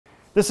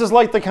This is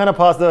like the kind of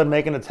pasta that would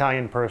make an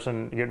Italian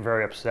person get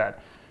very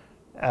upset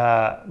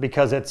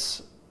because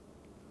it's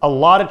a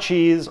lot of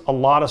cheese, a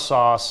lot of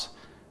sauce,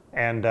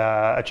 and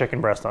a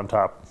chicken breast on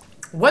top.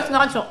 What's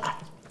not so...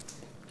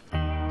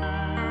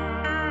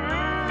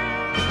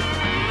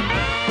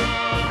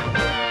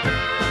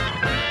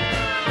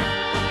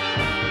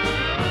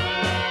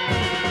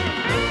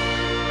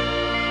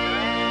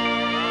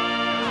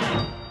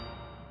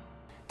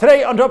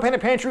 Today on Don't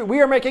Panic Pantry,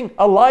 we are making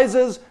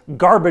Iliza's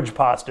garbage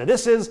pasta.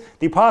 This is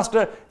the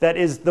pasta that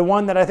is the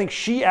one that I think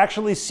she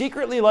actually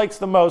secretly likes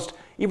the most,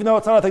 even though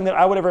it's not a thing that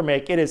I would ever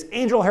make. It is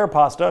angel hair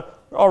pasta,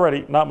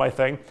 already not my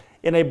thing,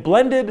 in a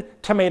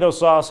blended tomato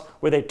sauce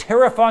with a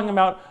terrifying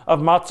amount of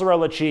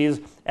mozzarella cheese,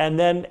 and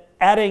then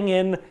adding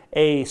in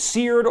a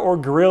seared or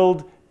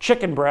grilled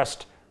chicken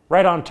breast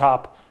right on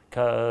top,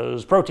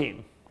 because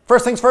protein.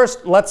 First things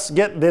first, let's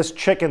get this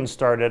chicken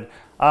started.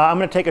 I'm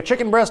gonna take a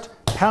chicken breast,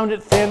 pound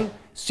it thin,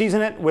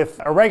 season it with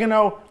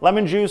oregano,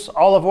 lemon juice,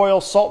 olive oil,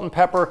 salt and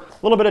pepper, a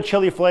little bit of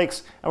chili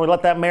flakes, and we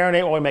let that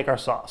marinate while we make our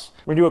sauce.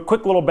 We're gonna do a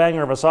quick little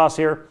banger of a sauce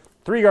here.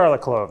 3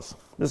 garlic cloves.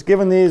 Just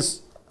giving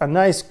these a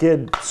nice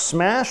good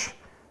smash,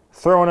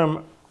 throwing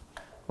them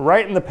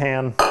right in the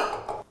pan.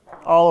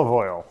 Olive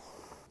oil.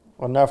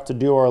 Enough to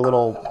do our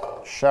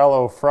little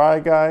shallow fry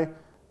guy.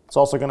 It's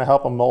also gonna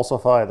help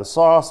emulsify the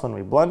sauce when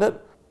we blend it.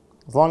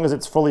 As long as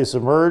it's fully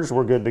submerged,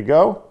 we're good to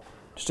go.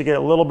 Just to get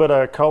a little bit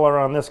of color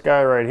on this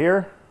guy right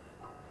here.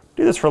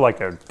 Do this for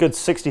like a good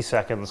 60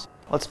 seconds.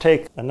 Let's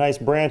take a nice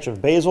branch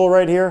of basil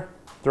right here,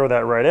 throw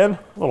that right in, a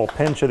little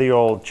pinch of the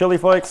old chili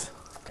flakes,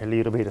 a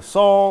little bit of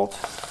salt,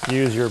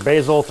 use your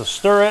basil to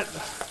stir it,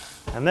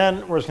 and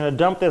then we're just gonna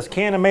dump this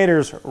can of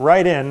maters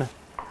right in, a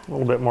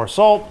little bit more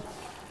salt,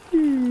 a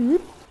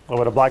little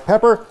bit of black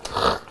pepper,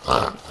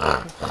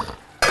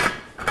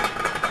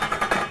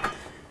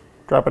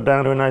 drop it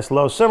down to a nice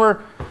low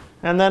simmer,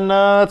 and then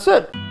that's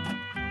it.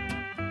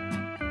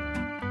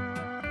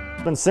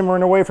 Been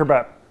simmering away for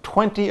about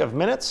 20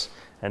 minutes,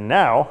 and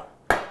now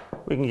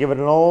we can give it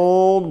an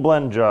old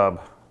blend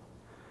job.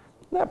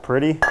 Isn't that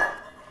pretty?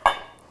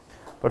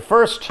 But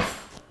first,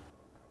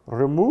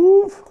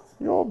 remove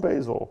your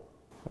basil.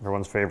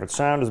 Everyone's favorite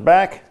sound is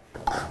back.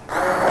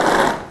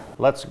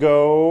 Let's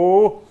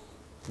go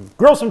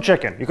grill some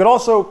chicken. You could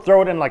also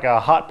throw it in like a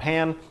hot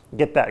pan,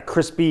 get that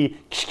crispy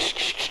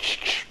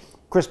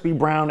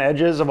brown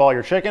edges of all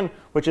your chicken,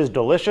 which is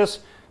delicious.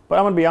 But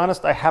I'm gonna be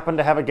honest, I happen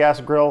to have a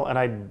gas grill and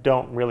I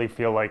don't really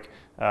feel like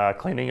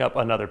cleaning up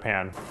another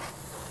pan.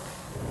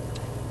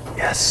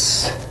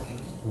 Yes.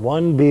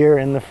 1 beer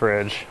in the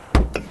fridge.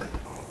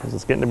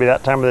 It's getting to be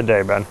that time of the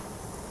day, Ben.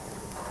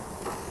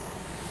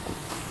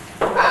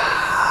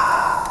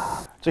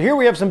 So here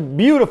we have some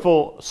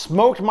beautiful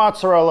smoked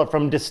mozzarella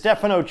from Di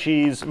Stefano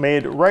cheese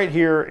made right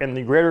here in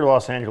the greater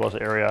Los Angeles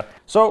area.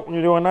 So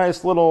you do a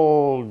nice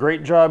little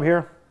grate job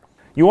here.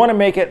 You want to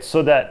make it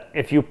so that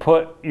if you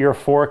put your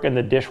fork in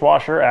the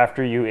dishwasher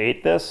after you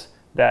ate this,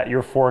 that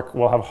your fork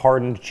will have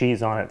hardened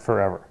cheese on it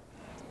forever.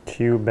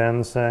 Cue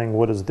Ben saying,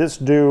 what does this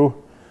do?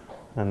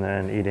 And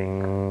then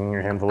eating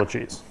your handful of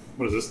cheese.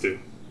 What does this do?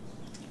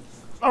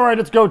 All right,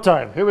 it's go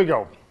time. Here we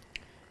go.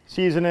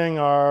 Seasoning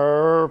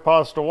our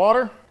pasta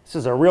water. This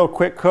is a real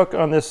quick cook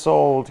on this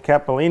old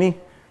capellini.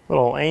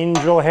 Little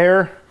angel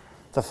hair.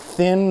 It's a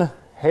thin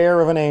hair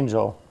of an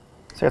angel.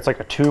 Say it's like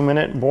a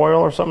 2-minute boil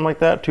or something like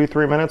that,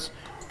 2-3 minutes.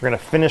 We're gonna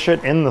finish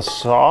it in the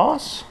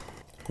sauce.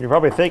 You're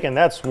probably thinking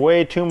that's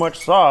way too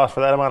much sauce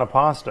for that amount of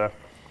pasta.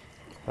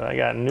 But I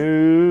got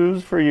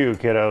news for you,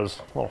 kiddos.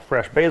 A little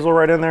fresh basil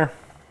right in there.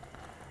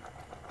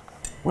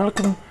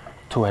 Welcome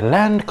to a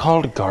land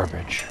called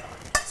garbage.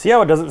 See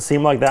how it doesn't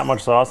seem like that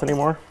much sauce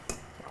anymore?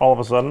 All of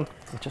a sudden,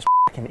 it just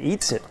fucking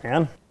eats it,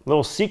 man.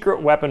 Little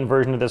secret weapon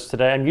version of this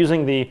today. I'm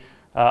using the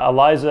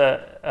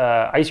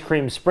Iliza ice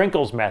cream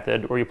sprinkles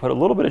method, where you put a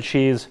little bit of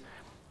cheese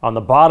on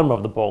the bottom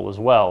of the bowl as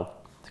well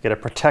to get a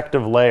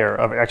protective layer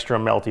of extra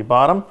melty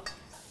bottom.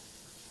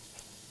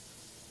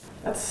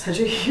 That's such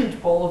a huge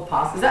bowl of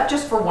pasta. Is that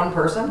just for one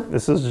person?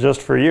 This is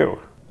just for you.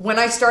 When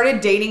I started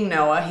dating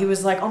Noah, he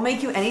was like, I'll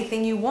make you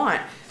anything you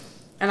want.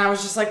 And I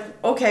was just like,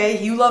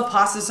 okay, you love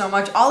pasta so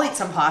much, I'll eat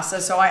some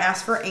pasta. So I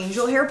asked for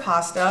angel hair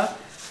pasta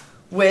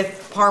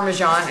with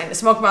Parmesan, and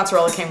smoked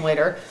mozzarella came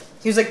later.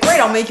 He was like,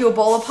 great, I'll make you a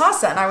bowl of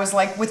pasta. And I was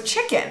like, with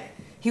chicken.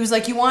 He was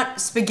like, you want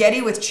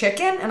spaghetti with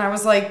chicken? And I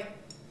was like,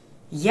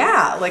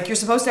 yeah, like you're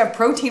supposed to have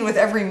protein with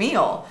every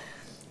meal.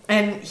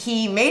 And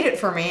he made it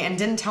for me and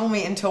didn't tell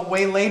me until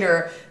way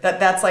later that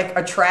that's like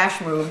a trash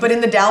move. But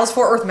in the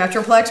Dallas-Fort Worth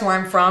Metroplex where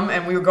I'm from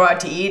and we would go out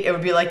to eat, it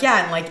would be like,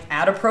 yeah, and like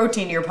add a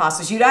protein to your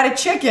pasta. So you'd add a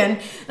chicken,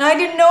 and I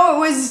didn't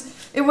know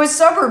it was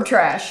suburb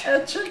trash.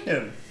 Add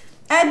chicken.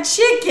 Add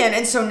chicken.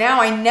 And so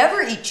now I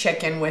never eat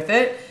chicken with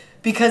it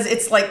because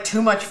it's like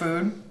too much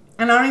food.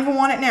 And I don't even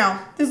want it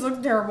now. This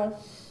looks terrible.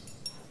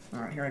 All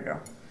right, here I go.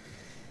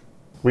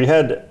 We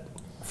had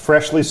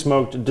freshly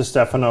smoked Di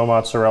Stefano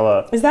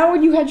mozzarella. Is that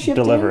what you had shipped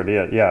delivered?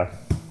 Yeah.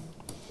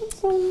 That's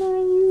so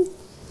nice.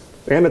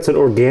 And it's an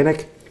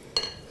organic,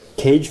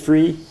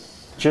 cage-free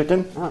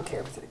chicken. I don't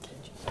care if it's in a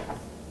cage.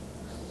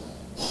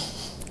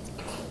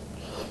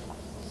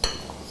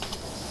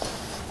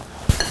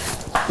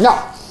 No.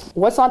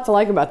 What's not to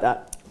like about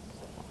that?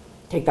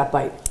 Take that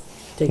bite.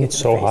 Take it. It's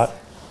so hot.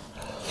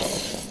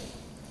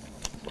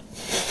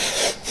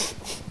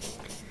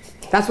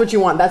 That's what you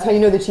want. That's how you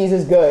know the cheese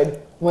is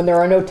good, when there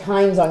are no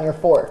tines on your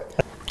fork.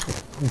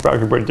 It's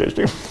actually pretty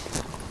tasty.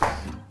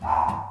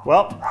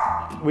 Well,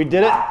 we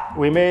did it.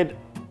 We made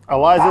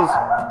Eliza's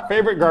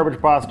favorite garbage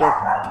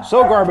pasta.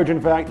 So garbage,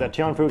 in fact, that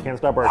Tianfu can't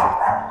stop working.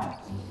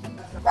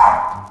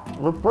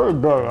 We're pretty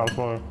good,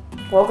 actually.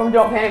 Welcome to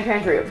Don't Panic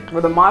Pantry,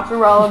 where the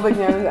mozzarella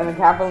begins and the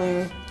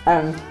capellini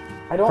and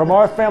From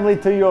our family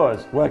to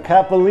yours, where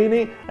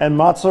capellini and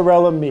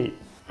mozzarella meet.